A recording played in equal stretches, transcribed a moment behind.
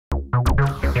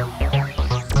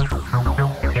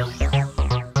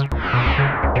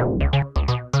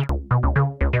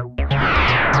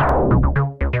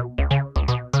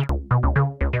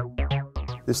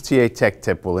This TA Tech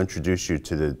tip will introduce you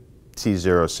to the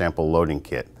Tzero sample loading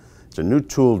kit. It's a new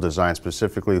tool designed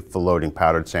specifically for loading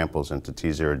powdered samples into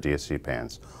Tzero DSC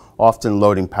pans. Often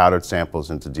loading powdered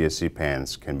samples into DSC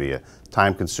pans can be a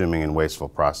time-consuming and wasteful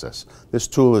process. This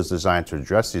tool is designed to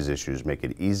address these issues, make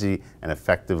it easy and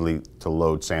effectively to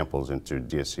load samples into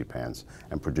DSC pans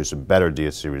and produce a better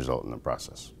DSC result in the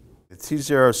process. The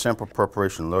Tzero sample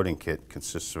preparation loading kit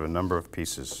consists of a number of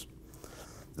pieces.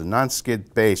 The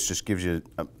non-skid base just gives you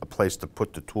a place to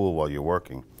put the tool while you're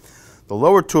working. The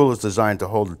lower tool is designed to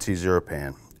hold the Tzero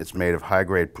pan. It's made of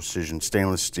high-grade precision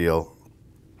stainless steel,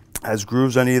 has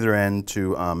grooves on either end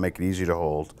to make it easy to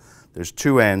hold. There's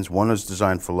two ends. One is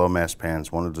designed for low-mass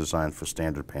pans, one is designed for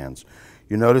standard pans.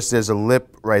 You notice there's a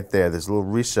lip right there. There's a little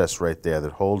recess right there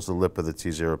that holds the lip of the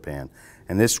Tzero pan.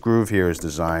 And this groove here is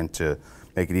designed to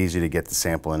make it easy to get the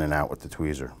sample in and out with the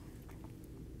tweezer.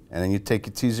 And then you take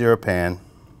your Tzero pan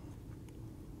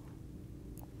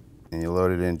and you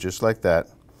load it in just like that.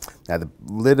 Now the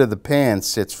lid of the pan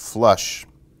sits flush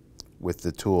with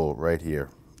the tool right here,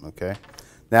 okay?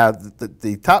 Now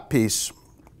the top piece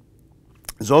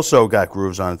has also got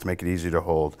grooves on it to make it easy to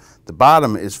hold. The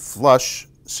bottom is flush,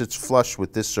 sits flush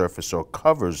with this surface, so it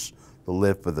covers the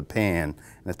lip of the pan,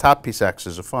 and the top piece acts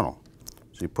as a funnel.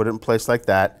 So you put it in place like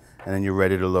that, and then you're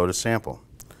ready to load a sample.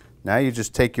 Now you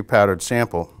just take your powdered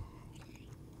sample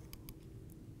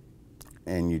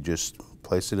and you just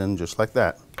place it in just like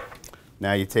that.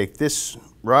 Now you take this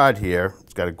rod here,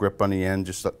 it's got a grip on the end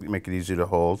just to make it easy to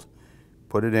hold.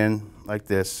 Put it in like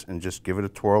this and just give it a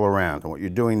twirl around. And what you're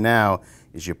doing now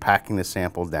is you're packing the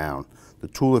sample down. The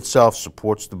tool itself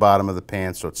supports the bottom of the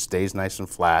pan so it stays nice and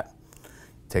flat.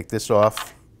 Take this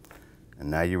off and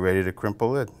now you're ready to crimp a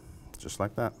lid, just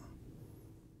like that.